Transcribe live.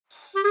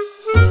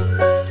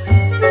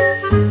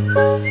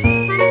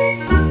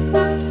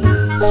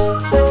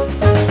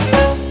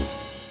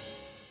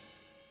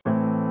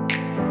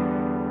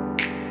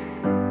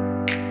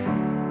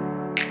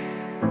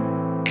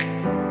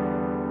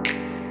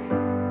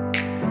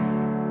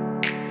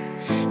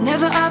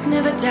Never up,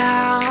 never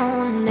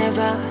down,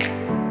 never.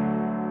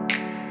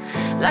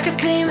 Like a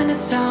theme in a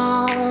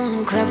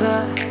song,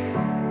 clever.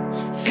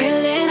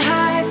 Feeling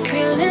high,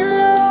 feeling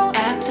low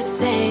at the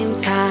same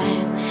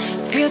time.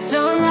 Feels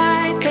so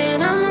right,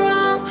 then I'm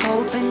wrong,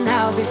 hoping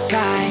I'll be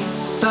fine.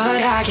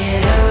 But I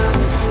get up,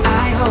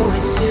 I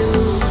always do.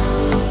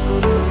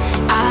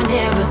 I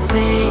never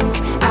think,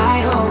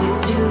 I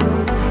always do.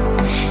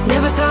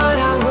 Never thought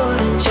I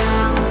wouldn't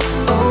jump,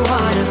 oh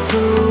what a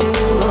fool.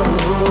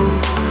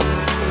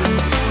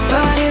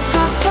 But if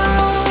I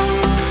fall,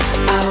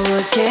 I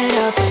would get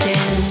up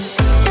again.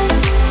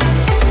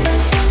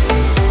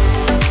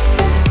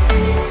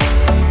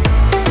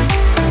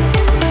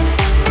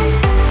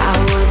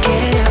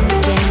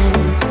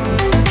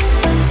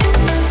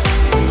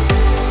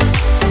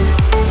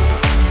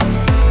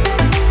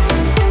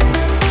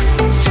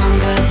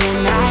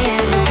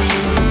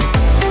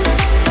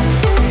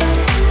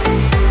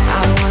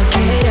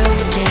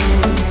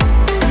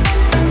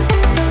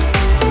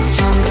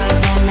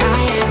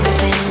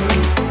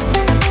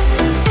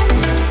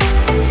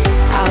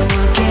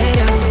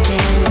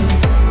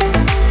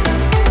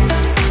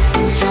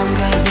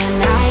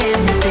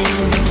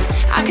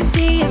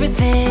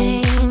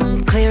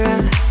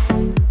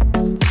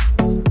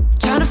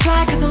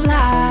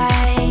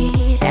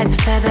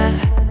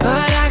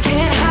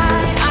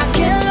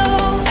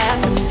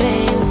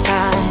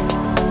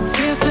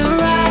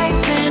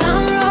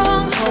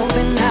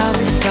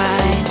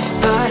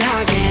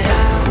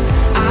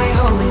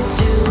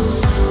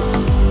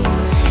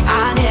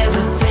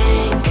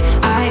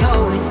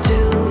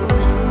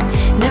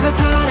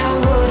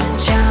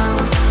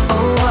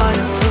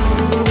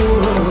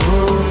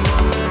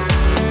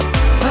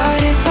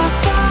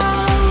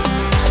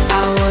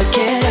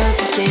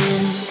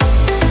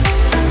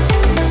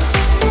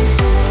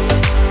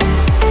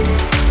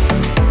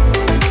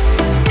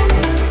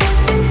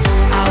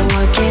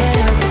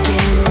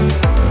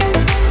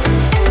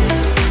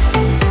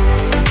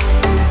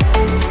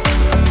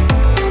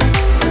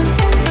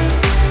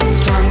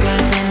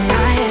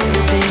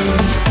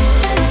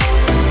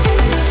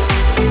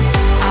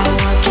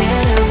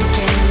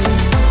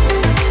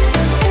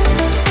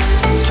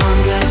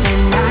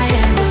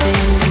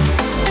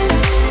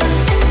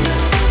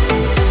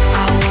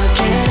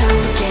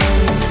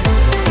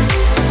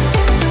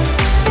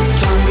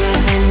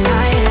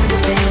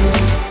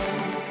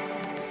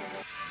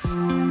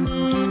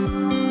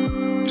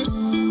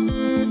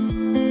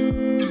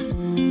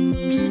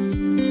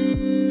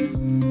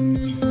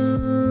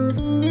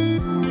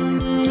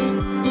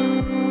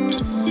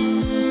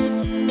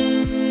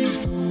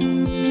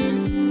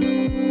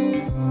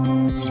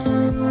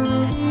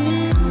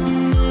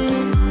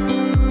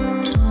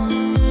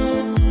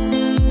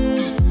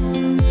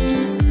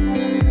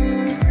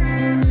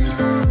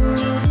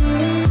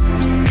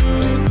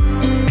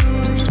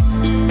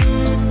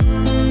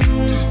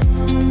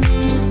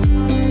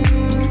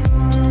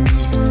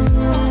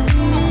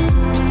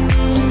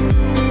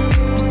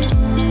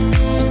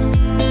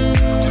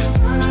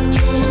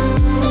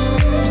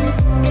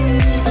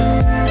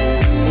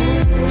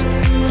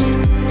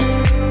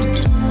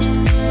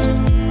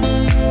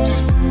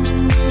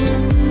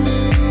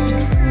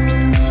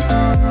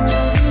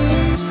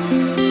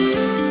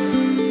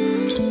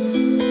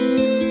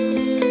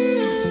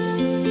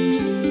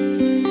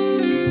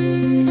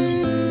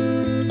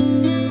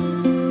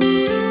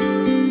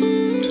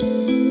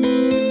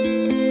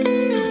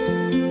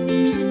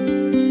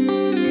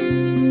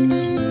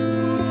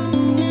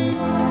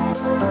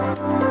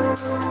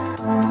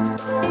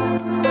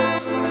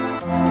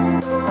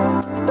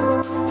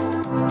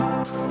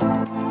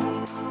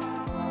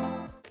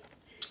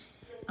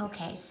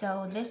 Okay,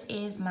 so this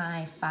is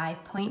my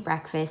 5-point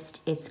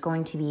breakfast. It's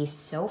going to be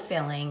so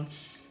filling,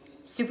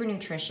 super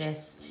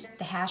nutritious.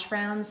 The hash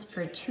browns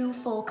for 2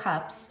 full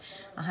cups,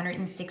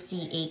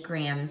 168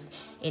 grams,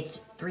 it's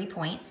 3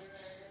 points.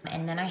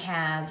 And then I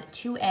have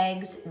 2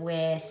 eggs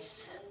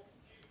with,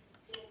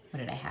 what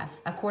did I have?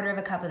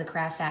 1/4 cup of the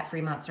Kraft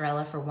fat-free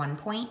mozzarella for 1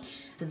 point.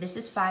 So this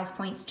is 5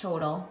 points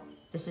total.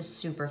 This is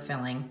super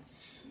filling.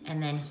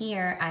 And then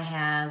here I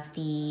have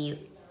the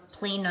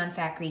plain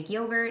non-fat Greek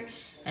yogurt,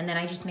 and then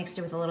I just mixed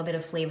it with a little bit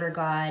of Flavor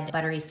God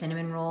buttery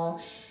cinnamon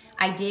roll.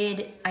 I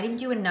didn't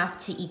do enough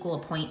to equal a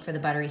point for the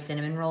buttery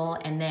cinnamon roll,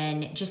 and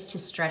then just to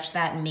stretch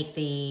that and make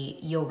the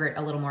yogurt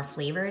a little more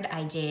flavored,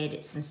 I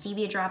did some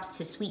stevia drops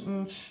to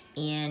sweeten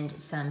and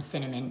some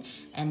cinnamon,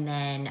 and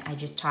then I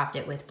just topped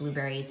it with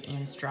blueberries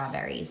and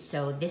strawberries.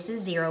 So this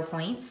is 0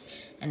 points,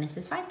 and this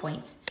is 5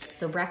 points.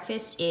 So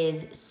breakfast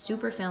is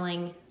super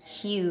filling,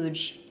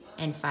 huge,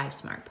 and 5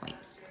 smart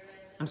points.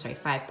 I'm sorry,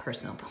 5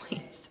 personal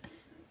points.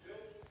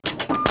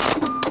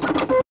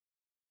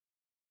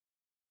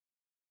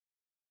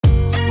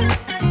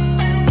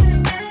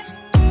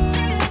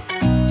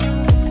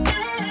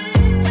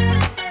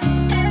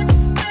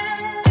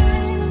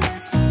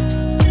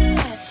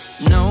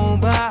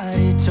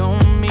 Nobody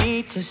told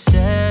me to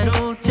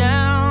settle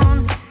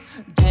down.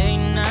 Day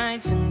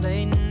nights and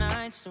late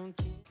nights don't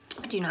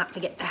keep... Do not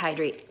forget to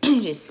hydrate.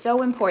 It is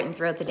so important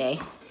throughout the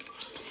day.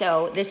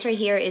 So this right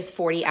here is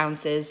 40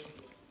 ounces.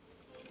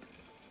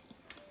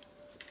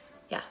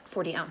 Yeah,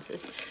 40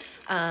 ounces.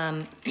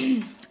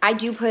 I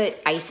do put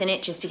ice in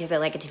it just because I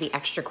like it to be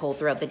extra cold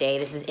throughout the day.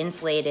 This is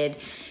insulated,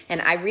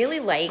 and I really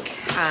like,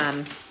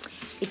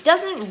 it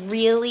doesn't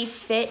really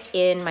fit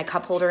in my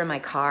cup holder in my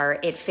car.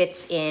 It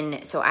fits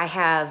in, so I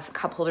have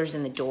cup holders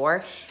in the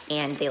door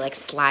and they like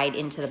slide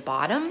into the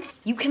bottom.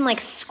 You can like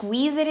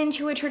squeeze it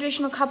into a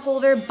traditional cup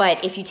holder,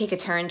 but if you take a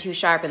turn too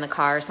sharp in the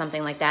car or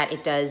something like that,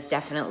 it does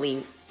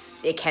definitely,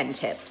 it can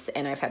tips,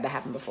 and I've had that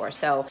happen before.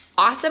 So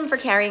awesome for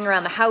carrying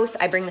around the house.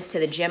 I bring this to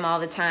the gym all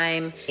the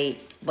time. I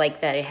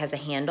like that it has a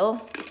handle.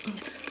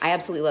 I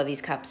absolutely love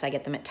these cups. I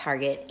get them at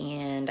Target,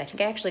 and I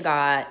think I actually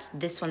got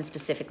this one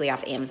specifically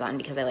off Amazon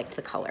because I liked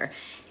the color.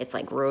 It's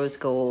like rose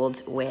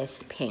gold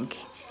with pink.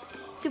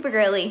 Super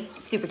girly,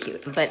 super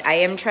cute. But I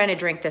am trying to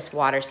drink this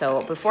water,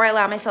 so before I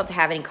allow myself to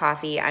have any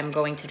coffee, I'm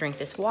going to drink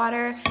this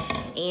water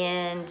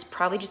and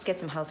probably just get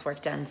some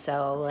housework done.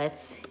 So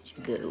let's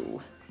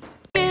go.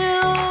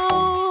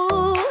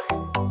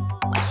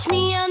 Watch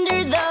me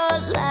under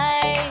the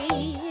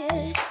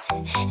light,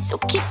 so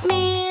keep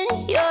me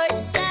in your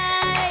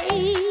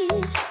sight,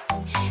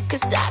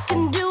 'cause I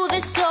can do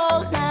this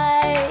all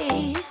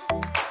night.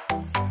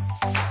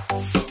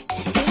 You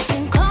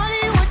can call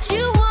it what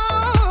you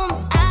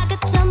want, I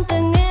got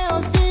something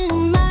else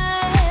in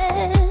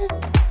mind.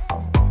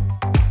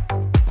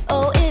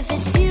 Oh, if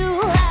it's you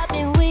I've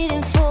been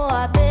waiting for,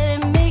 I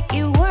better make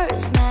you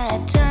worth my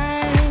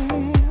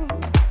time.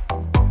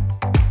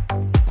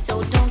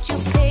 So don't you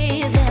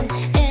pay them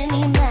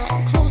any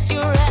mind, close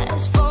your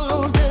eyes,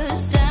 follow the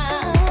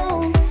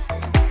sound.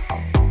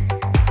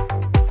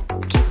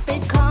 Keep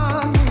it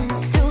coming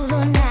through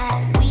the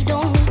night, we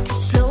don't need to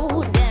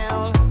slow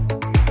down.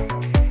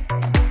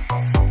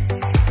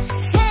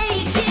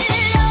 Take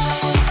it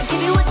all, I'll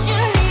give you what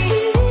you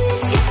need.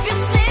 If you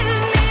stay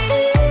with me,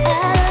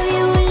 I'll love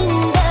you in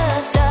the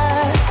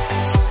dark.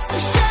 So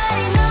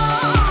shine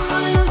on,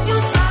 don't lose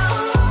your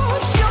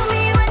spark. Show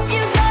me what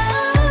you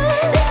got.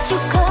 Let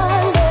your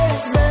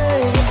colors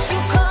burn. Let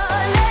your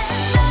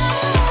colors burn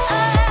now.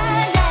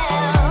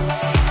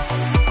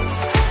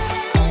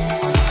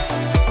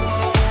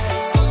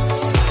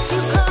 Let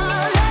your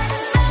colors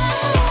burn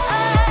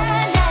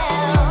now.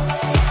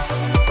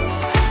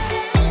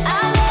 I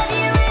love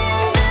you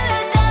in the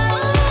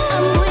dark.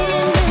 I'm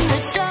waiting in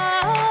the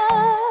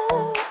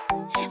dark,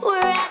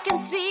 where I can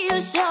see you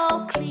so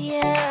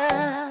clear.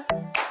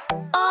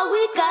 All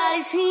we got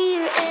is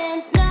here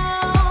and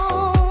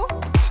now.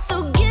 So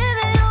give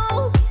it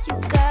all you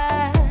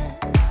got.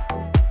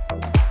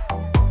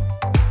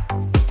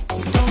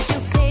 Don't you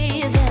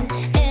pay them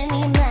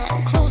any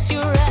mind, close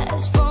your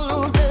eyes,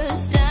 follow the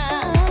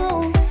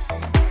sound.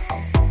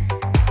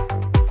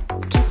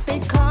 Keep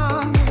it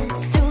coming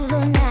through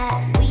the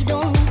night, we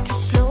don't need to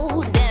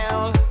slow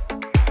down.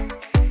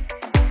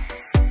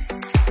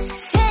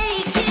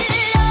 Take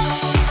it all,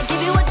 I'll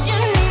give you what you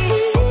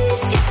need.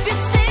 If you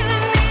stay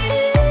with me,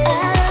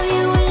 I'll love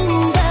you in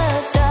the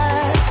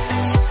dark.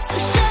 So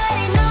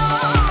shine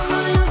on,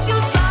 don't lose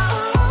your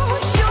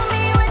spark. Show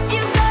me what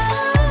you got.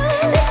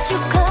 Let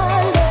your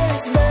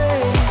colors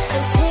burn. So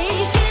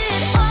take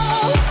it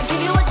all, I'll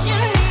give you what you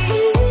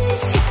need.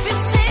 If you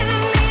stay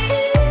with me,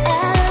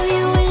 I'll love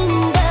you in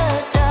the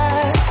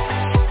dark.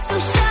 So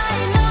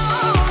shine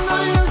on,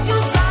 don't lose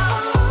your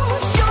spark.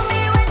 Show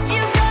me what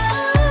you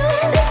got.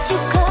 Let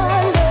your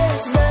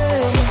colors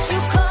burn. Let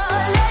your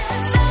colors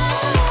burn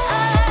now.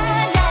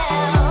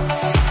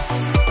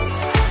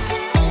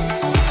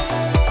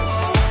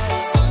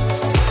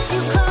 Let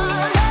your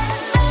colors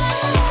burn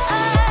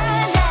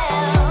now.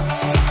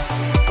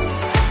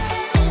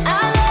 I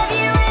love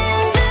you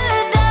in the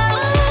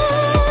dark.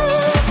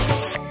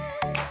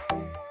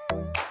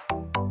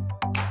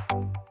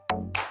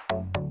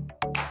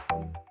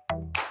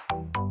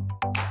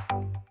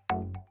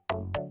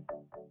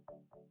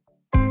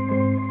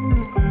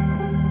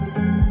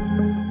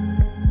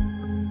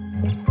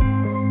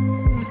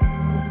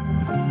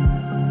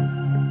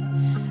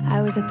 I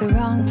was at the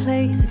wrong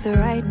place at the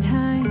right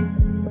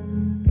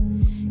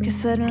time, 'cause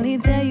suddenly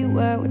there you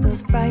were with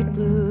those bright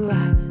blue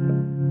eyes.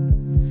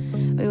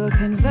 We were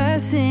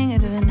conversing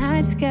under the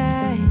night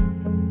sky,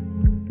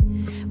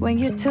 when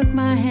you took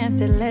my hand,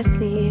 said let's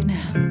leave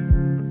now.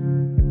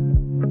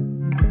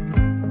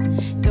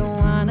 Don't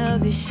wanna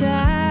be shy,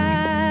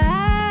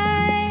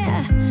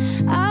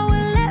 I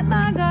will let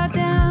my guard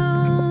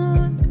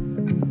down.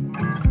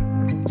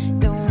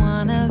 Don't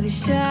wanna be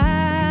shy,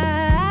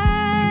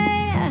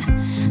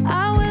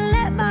 I will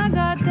let my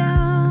guard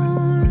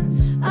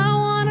down. I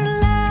wanna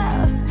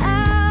laugh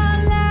out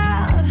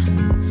loud,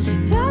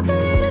 talk a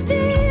little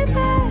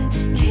deeper,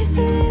 kiss a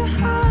little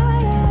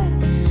harder.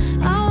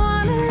 I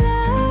wanna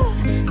laugh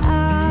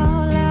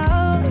out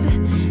loud,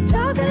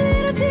 talk a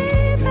little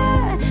deeper,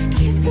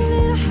 kiss a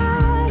little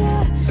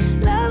harder,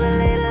 love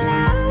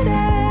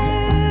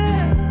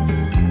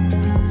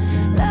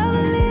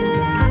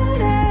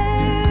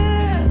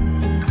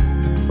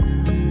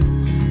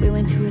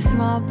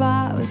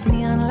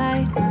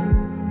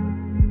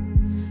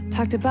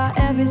talked about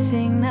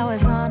everything that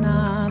was on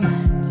our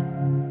mind.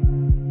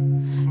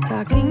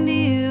 Talking to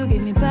you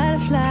gave me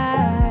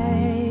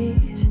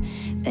butterflies.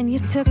 Then you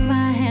took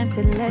my hand,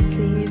 said let's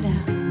leave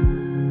now.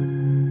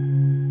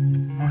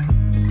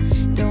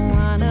 Don't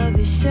wanna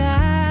be shy,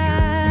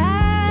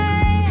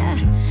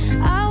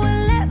 I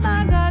will let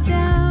my guard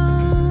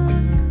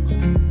down.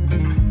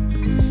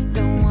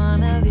 Don't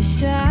wanna be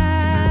shy,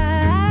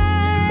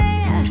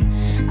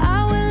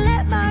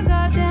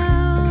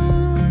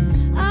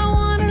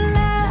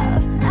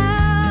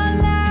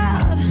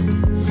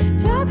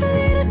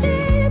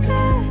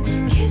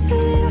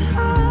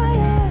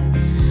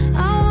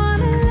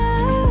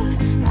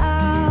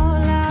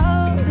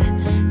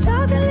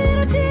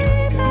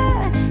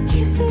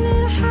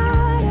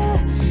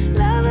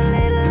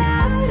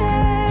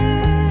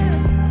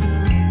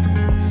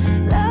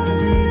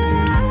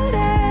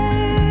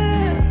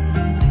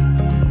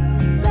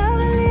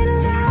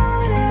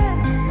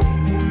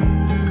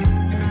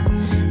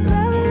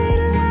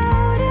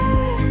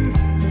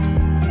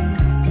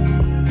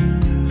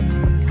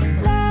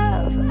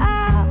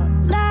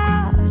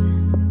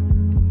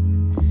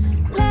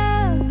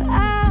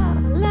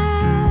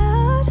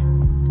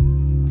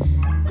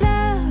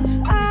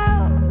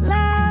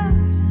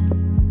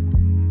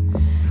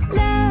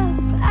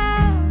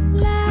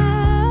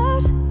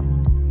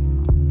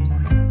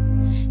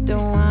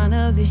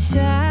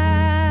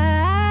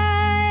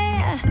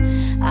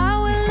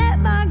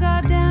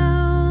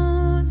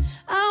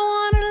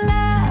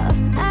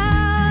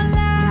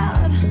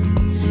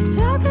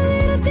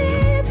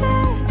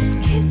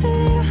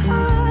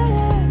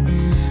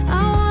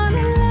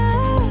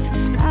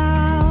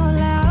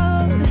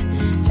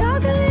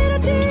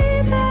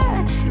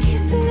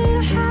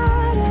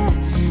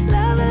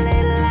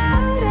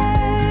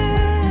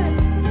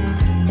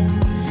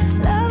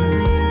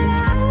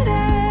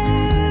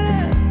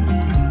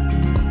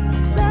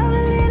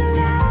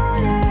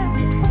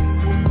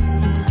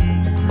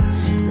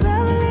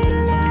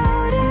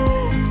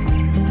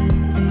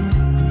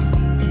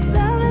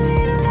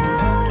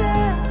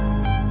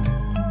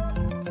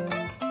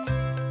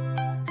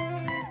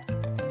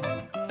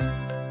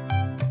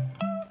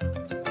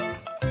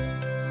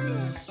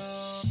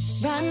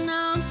 Right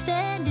now I'm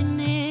standing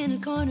in a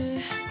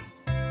corner.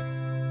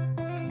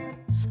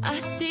 I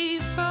see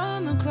you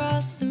from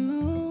across the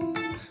room.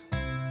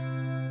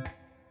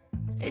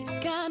 It's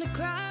kind of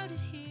crowded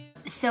here.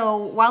 So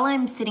while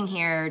I'm sitting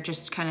here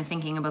just kind of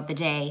thinking about the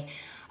day,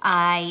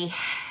 my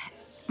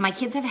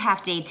kids have a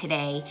half day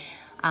today,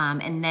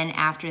 and then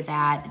after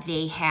that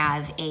they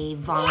have a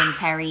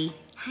voluntary,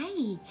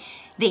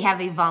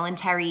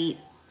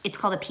 it's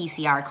called a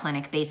PCR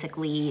clinic.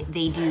 Basically,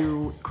 they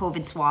do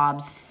COVID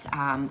swabs,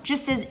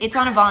 just as it's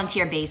on a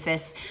volunteer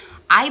basis.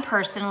 I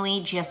personally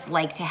just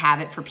like to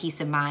have it for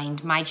peace of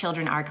mind. My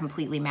children are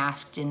completely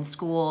masked in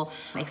school,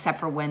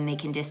 except for when they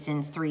can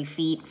distance 3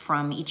 feet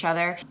from each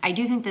other. I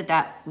do think that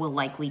that will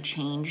likely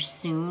change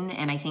soon,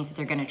 and I think that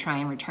they're gonna try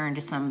and return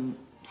to some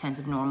sense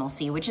of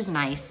normalcy, which is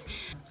nice.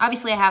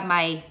 Obviously, I have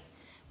my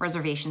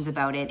reservations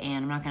about it, and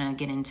I'm not gonna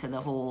get into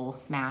the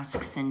whole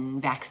masks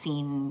and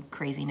vaccine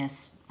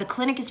craziness. The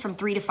clinic is from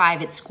 3 to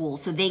 5 at school,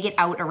 so they get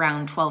out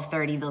around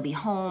 12:30, they'll be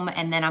home,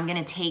 and then I'm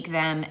gonna take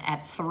them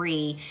at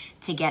 3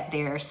 to get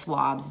their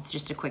swabs. It's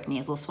just a quick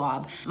nasal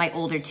swab. My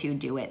older two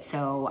do it,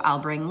 so I'll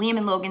bring Liam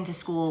and Logan to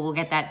school, we'll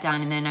get that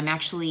done, and then I'm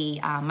actually,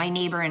 my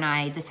neighbor and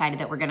I decided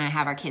that we're gonna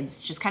have our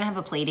kids just kind of have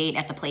a play date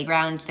at the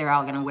playground. They're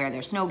all gonna wear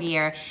their snow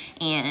gear,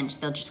 and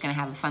they're just gonna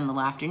have a fun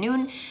little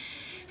afternoon.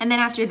 And then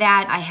after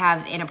that, I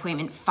have an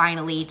appointment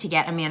finally to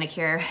get a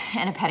manicure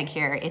and a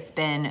pedicure. It's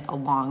been a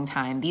long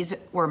time. These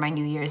were my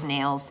New Year's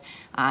nails.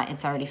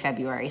 It's already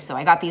February, so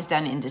I got these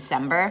done in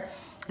December.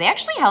 They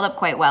actually held up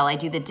quite well. I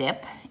do the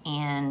dip,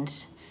 and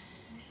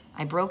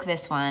I broke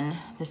this one.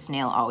 This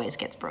nail always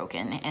gets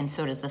broken, and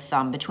so does the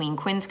thumb. Between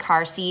Quinn's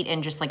car seat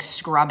and just like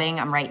scrubbing,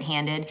 I'm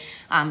right-handed,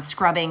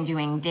 scrubbing,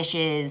 doing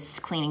dishes,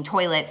 cleaning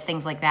toilets,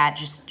 things like that,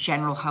 just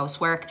general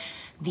housework.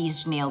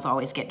 These nails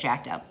always get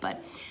jacked up,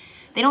 but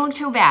they don't look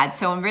too bad,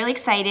 so I'm really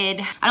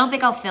excited. I don't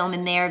think I'll film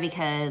in there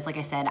because, like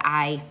I said,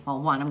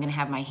 well, one, I'm gonna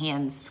have my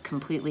hands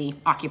completely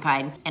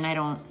occupied, and I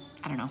don't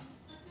know.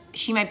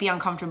 She might be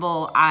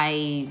uncomfortable.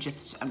 I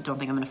don't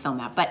think I'm gonna film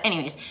that. But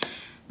anyways,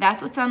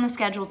 that's what's on the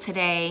schedule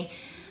today.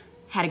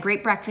 Had a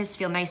great breakfast,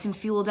 feel nice and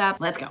fueled up.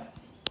 Let's go.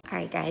 All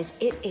right, guys,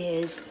 it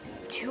is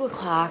 2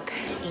 o'clock,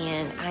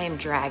 and I am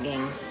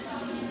dragging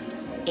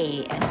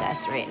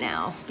ASS right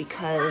now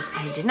because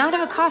I did not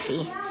have a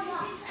coffee.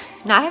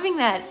 Not having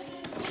that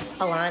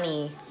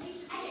Alani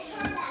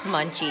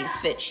Munchies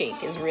Fit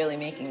Shake is really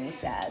making me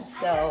sad.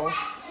 So,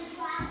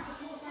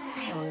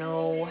 I don't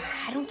know.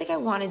 I don't think I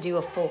want to do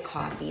a full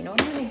coffee. You know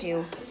what I'm going to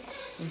do?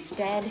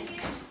 Instead,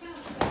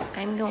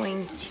 I'm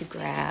going to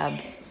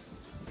grab...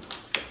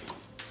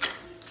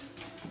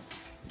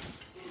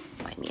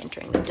 Mind me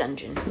entering the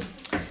dungeon.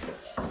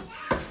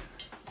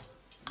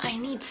 I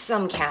need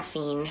some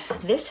caffeine.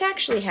 This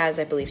actually has,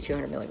 I believe,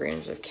 200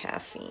 milligrams of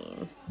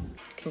caffeine.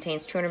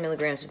 Contains 200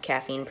 milligrams of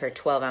caffeine per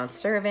 12-ounce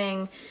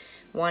serving.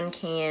 One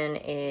can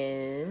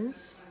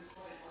is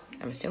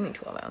I'm assuming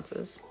 12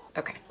 ounces.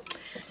 Okay.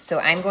 So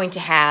I'm going to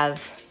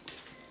have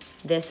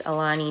this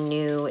Alani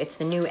Nu. It's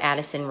the new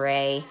Addison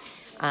Rae.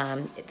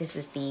 This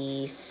is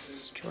the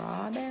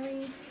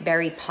strawberry?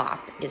 Berry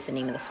Pop is the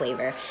name of the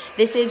flavor.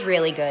 This is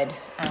really good.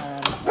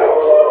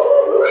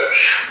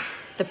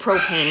 The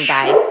propane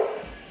guy.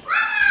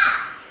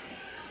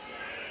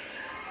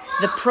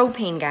 The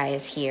propane guy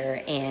is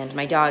here, and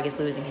my dog is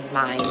losing his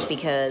mind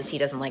because he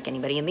doesn't like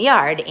anybody in the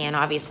yard, and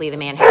obviously the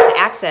man has to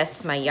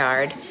access my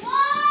yard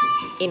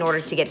in order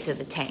to get to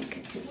the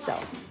tank. So,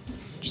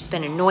 just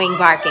been annoying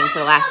barking for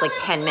the last like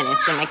 10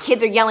 minutes, and my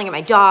kids are yelling at my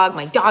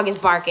dog is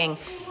barking,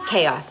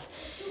 chaos.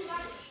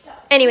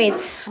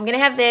 Anyways, I'm gonna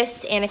have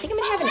this, and I think I'm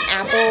gonna have an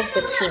apple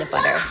with peanut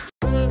butter.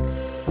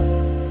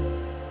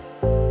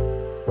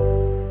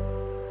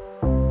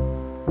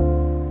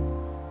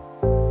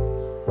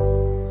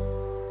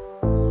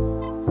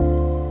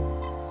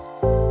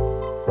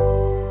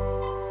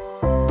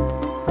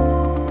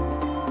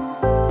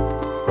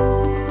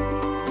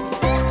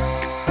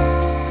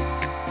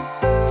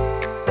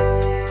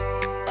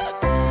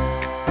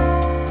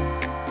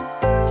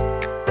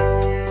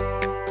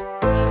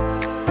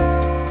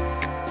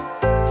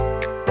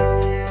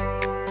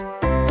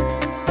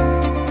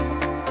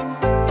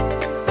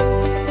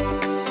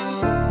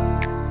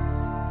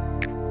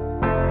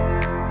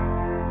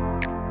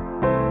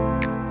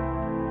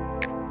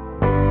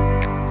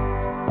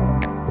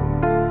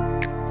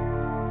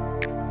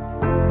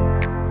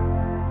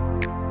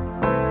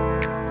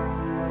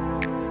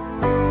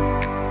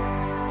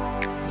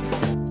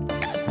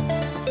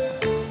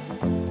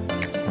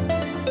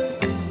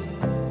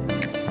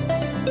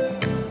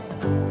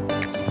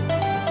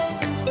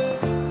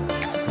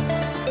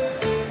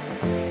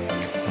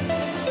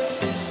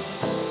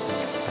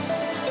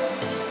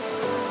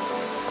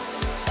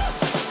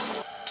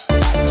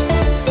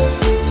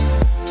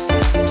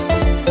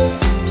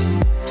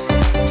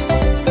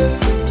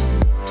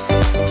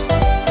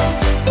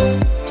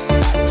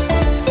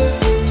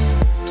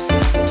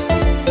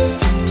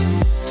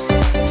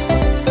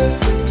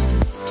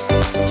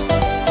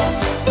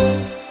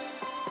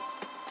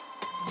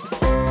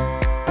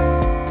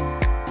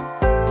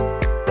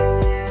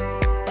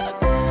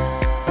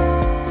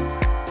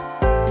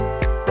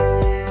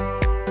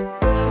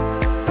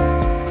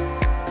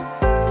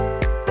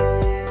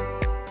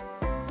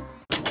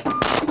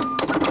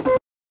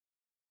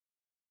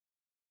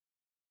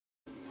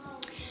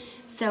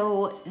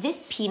 So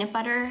this peanut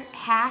butter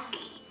hack,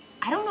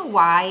 I don't know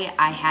why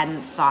I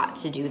hadn't thought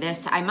to do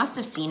this. I must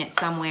have seen it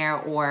somewhere,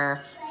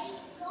 or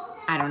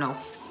I don't know.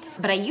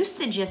 But I used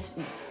to just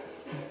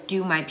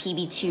do my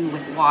PB2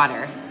 with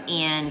water,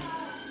 and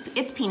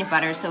it's peanut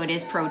butter, so it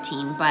is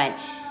protein, but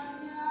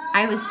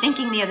I was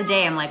thinking the other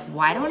day, I'm like,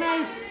 why don't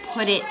I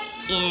put it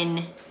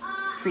in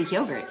Greek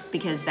yogurt,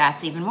 because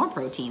that's even more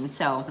protein.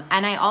 So,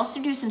 and I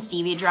also do some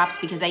stevia drops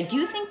because I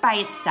do think by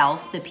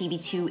itself the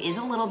PB2 is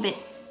a little bit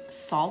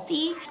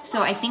salty.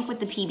 So I think with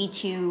the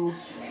PB2,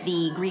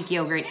 the Greek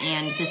yogurt,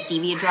 and the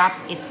stevia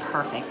drops, it's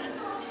perfect.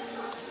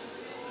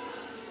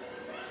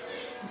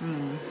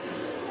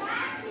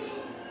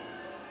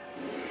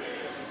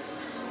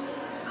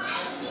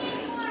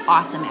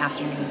 Awesome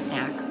afternoon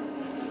snack.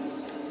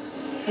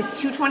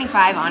 It's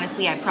 2:25,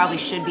 honestly, I probably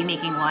should be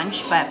making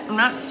lunch, but I'm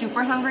not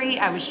super hungry.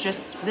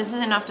 This is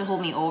enough to hold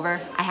me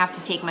over. I have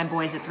to take my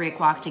boys at 3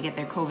 o'clock to get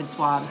their COVID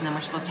swabs, and then we're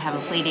supposed to have a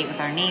play date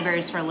with our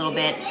neighbors for a little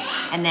bit,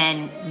 and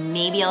then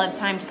maybe I'll have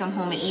time to come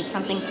home and eat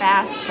something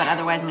fast, but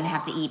otherwise I'm gonna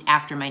have to eat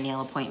after my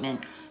nail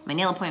appointment. My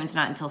nail appointment's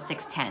not until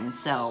 6:10,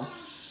 so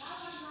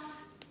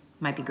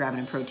might be grabbing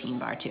a protein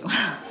bar too.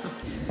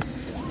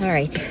 All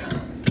right.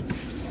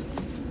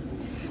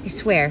 I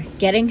swear,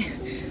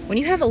 when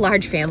you have a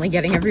large family,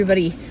 getting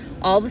everybody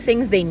all the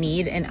things they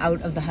need and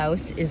out of the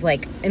house is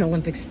like an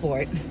Olympic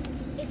sport.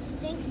 It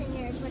stinks in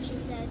here is what she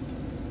says.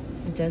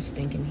 It does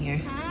stink in here.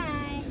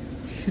 Hi.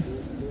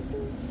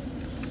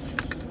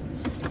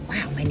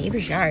 Wow, my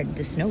neighbor's yard,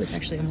 the snow is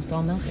actually almost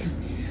all melting.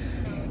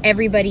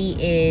 Everybody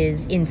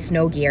is in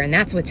snow gear, and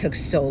that's what took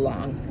so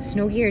long.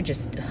 Snow gear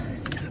just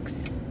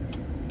sucks.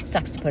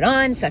 Sucks to put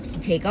on, sucks to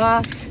take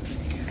off.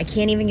 I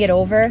can't even get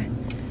over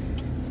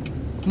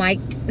my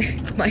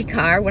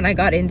car, when I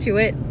got into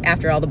it,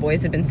 after all the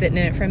boys had been sitting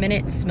in it for a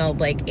minute, smelled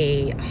like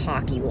a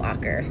hockey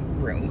locker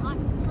room. Hot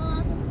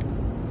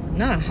tub.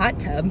 Not a hot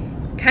tub.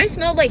 Kind of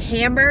smelled like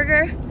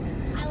hamburger.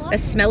 I A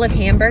smell of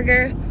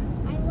hamburger.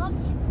 love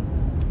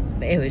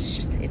it. It was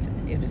just,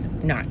 it was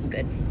not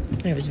good.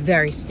 It was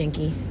very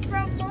stinky. For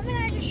a moment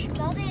I just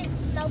smelled it. It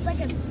smelled like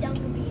a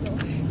dung beetle.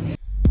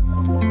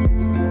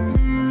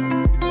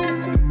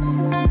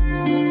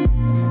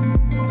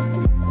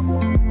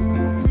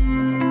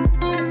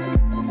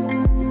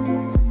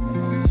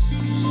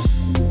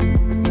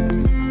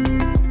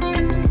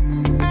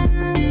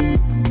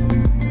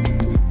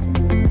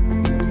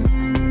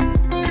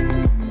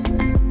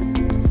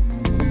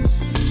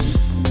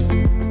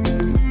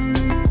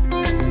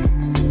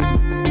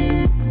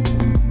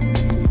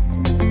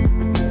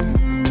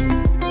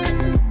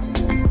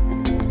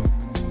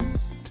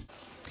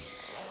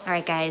 All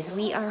right, guys,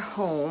 we are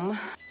home.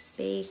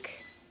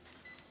 bake.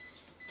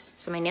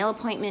 So my nail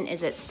appointment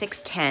is at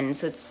 6:10,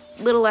 so it's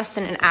a little less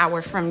than an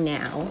hour from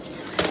now.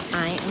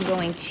 I am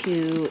going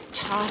to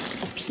toss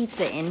a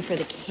pizza in for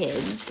the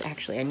kids.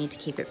 Actually, I need to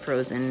keep it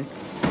frozen.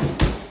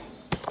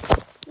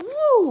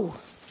 Woo!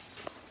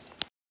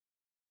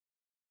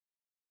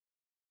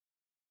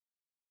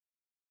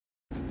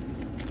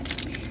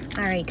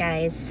 All right,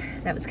 guys,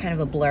 that was kind of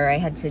a blur. I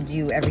had to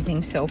do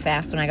everything so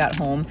fast when I got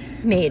home.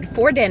 Made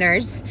 4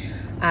 dinners.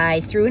 I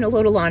threw in a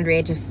load of laundry. I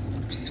had to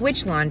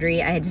switch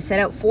laundry. I had to set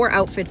out 4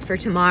 outfits for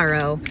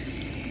tomorrow.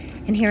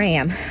 And here I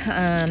am.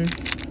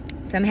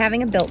 So I'm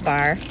having a Built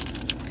Bar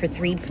for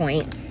 3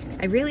 points.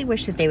 I really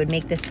wish that they would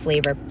make this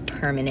flavor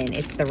permanent.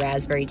 It's the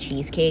raspberry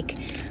cheesecake.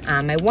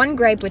 My one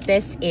gripe with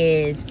this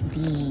is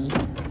the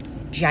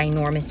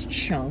ginormous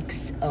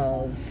chunks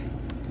of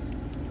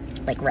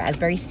like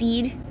raspberry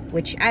seed,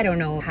 which I don't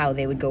know how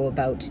they would go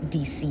about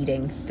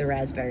de-seeding the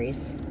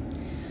raspberries.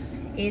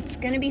 It's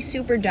gonna be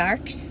super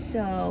dark,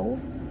 so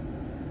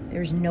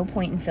there's no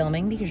point in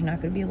filming because you're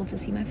not gonna be able to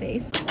see my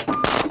face.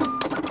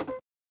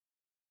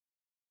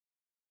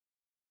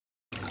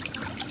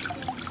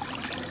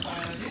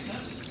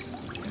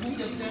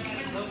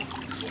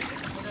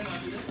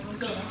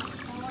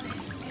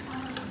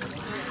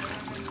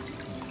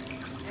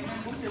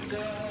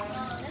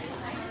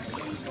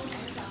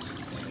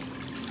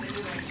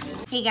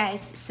 Hey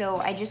guys, so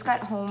I just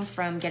got home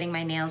from getting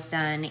my nails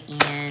done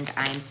and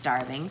I'm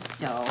starving,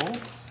 so I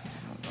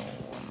don't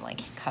know, I'm like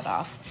cut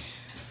off.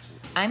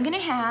 I'm gonna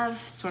have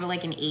sort of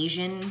like an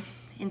Asian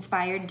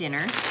inspired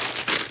dinner.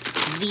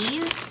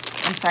 These,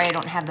 I'm sorry I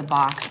don't have the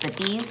box, but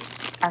these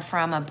are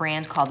from a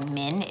brand called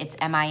Min. It's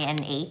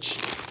M-I-N-H,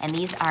 and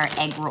these are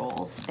egg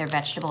rolls. They're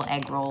vegetable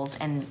egg rolls,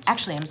 and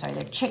actually, I'm sorry,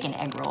 they're chicken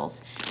egg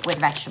rolls with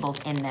vegetables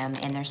in them,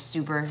 and they're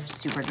super,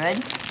 super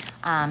good.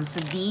 So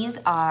these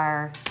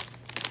are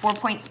 4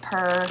 points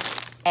per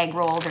egg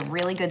roll. They're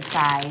really good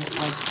size.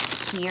 Like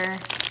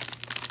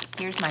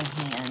here's my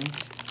hand.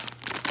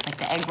 Like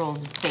the egg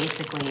roll's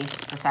basically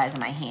the size of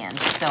my hand.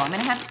 So I'm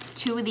gonna have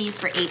 2 of these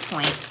for 8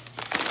 points.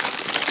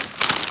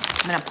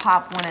 I'm gonna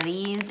pop one of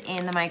these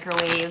in the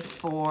microwave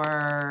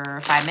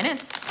for 5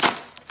 minutes.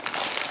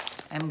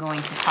 I'm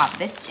going to pop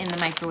this in the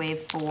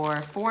microwave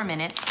for 4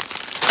 minutes.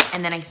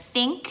 And then I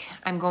think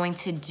I'm going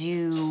to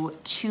do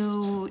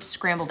 2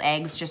 scrambled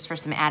eggs just for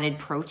some added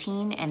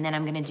protein. And then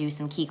I'm gonna do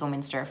some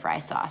Kikkoman stir fry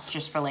sauce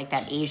just for like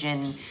that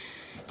Asian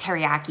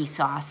teriyaki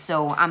sauce.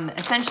 So I'm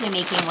essentially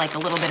making like a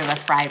little bit of a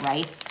fried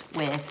rice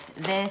with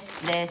this,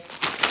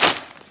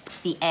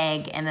 the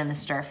egg, and then the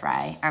stir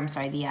fry. I'm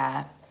sorry, the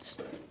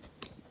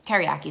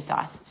teriyaki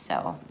sauce.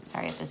 So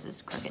sorry if this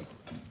is crooked.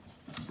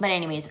 But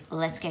anyways,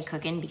 let's get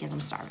cooking because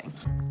I'm starving.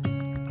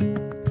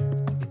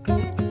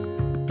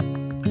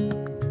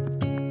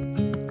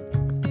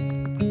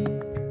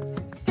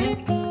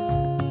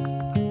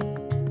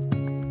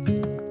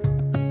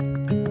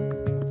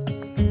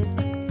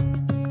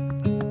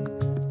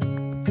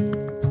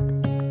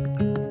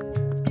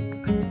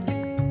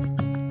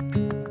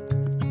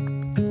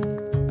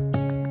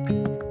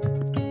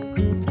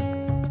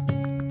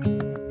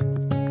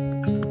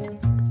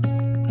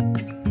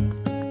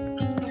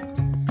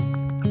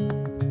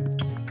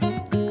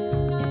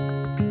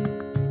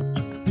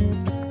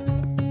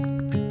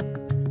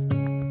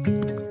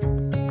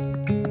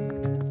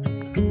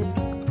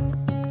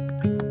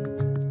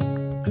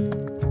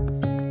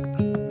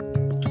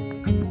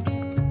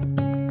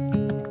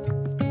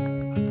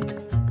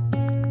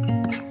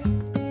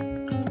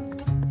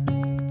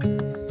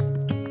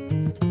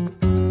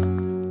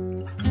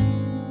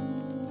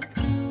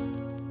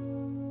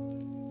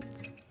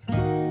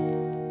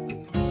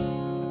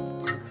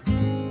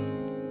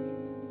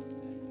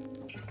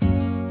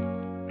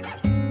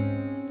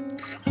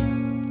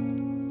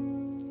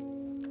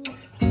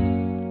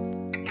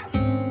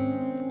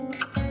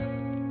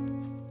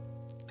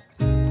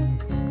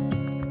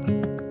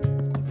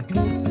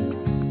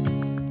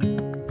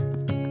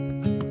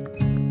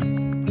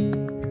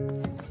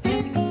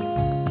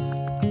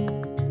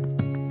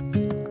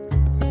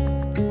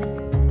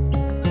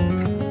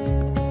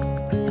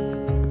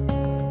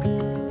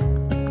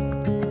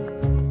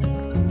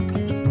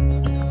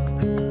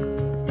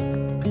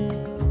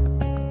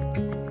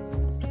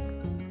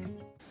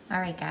 All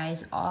right,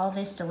 guys, all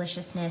this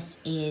deliciousness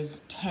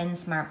is 10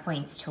 smart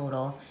points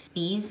total.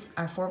 These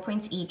are 4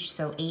 points each,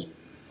 so 8.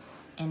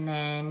 And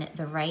then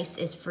the rice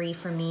is free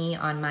for me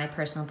on my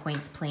personal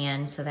points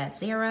plan, so that's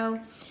 0.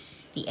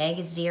 The egg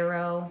is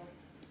 0.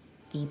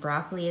 The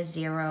broccoli is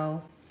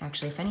 0.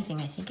 Actually, if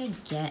anything, I think I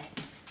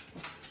get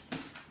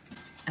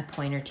a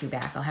point or 2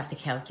 back. I'll have to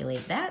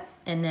calculate that.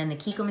 And then the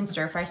Kikkoman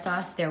stir fry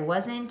sauce, there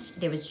was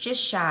just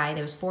shy,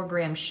 there was 4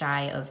 grams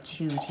shy of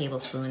 2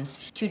 tablespoons.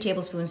 2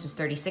 tablespoons was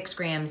 36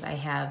 grams. I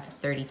have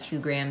 32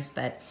 grams,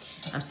 but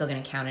I'm still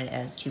gonna count it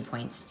as 2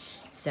 points.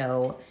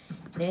 So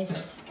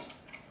this,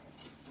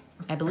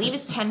 I believe,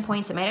 is 10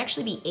 points. It might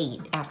actually be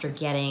 8 after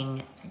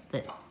getting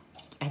the,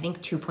 I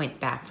think, 2 points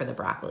back for the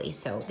broccoli.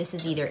 So this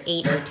is either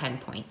 8 or 10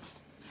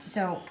 points.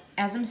 So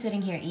as I'm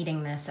sitting here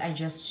eating this, I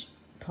just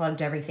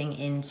plugged everything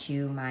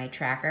into my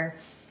tracker.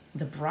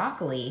 The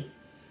broccoli,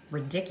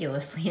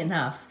 ridiculously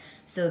enough,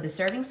 so the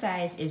serving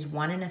size is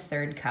 1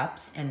 1/3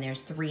 cups, and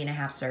there's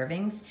 3.5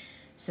 servings.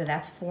 So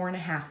that's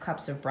 4.5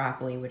 cups of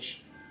broccoli,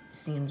 which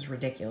seems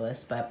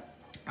ridiculous, but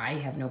I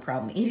have no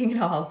problem eating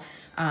it all.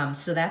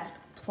 So that's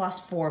plus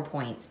 4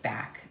 points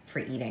back for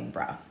eating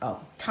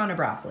ton of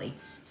broccoli.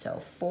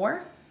 So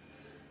 4,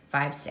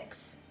 5,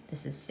 6.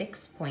 This is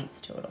 6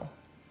 points total.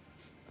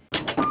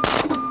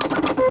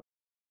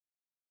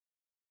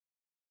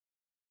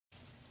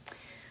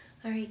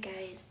 Alright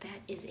guys,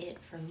 that is it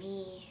for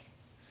me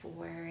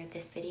for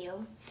this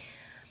video.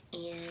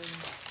 And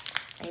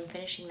I'm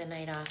finishing the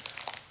night off.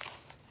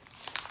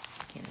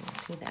 You can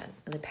see that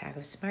with a pack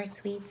of Smart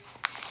Sweets.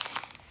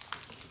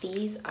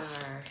 These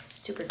are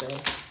super good.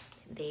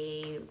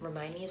 They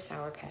remind me of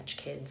Sour Patch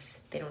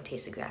Kids. They don't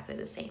taste exactly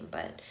the same,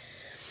 but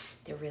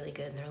they're really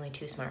good. And they're only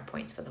 2 smart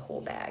points for the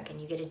whole bag, and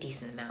you get a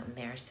decent amount in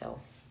there.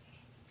 So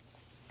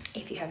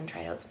if you haven't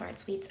tried out Smart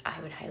Sweets, I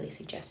would highly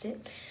suggest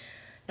it.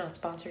 Not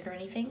sponsored or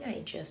anything, I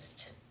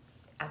just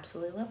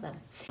absolutely love them.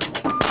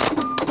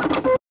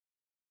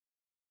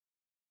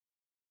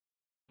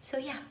 So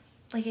yeah,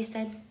 like I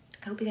said,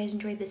 I hope you guys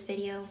enjoyed this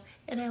video,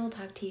 and I will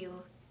talk to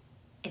you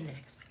in the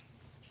next one.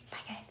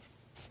 Bye guys.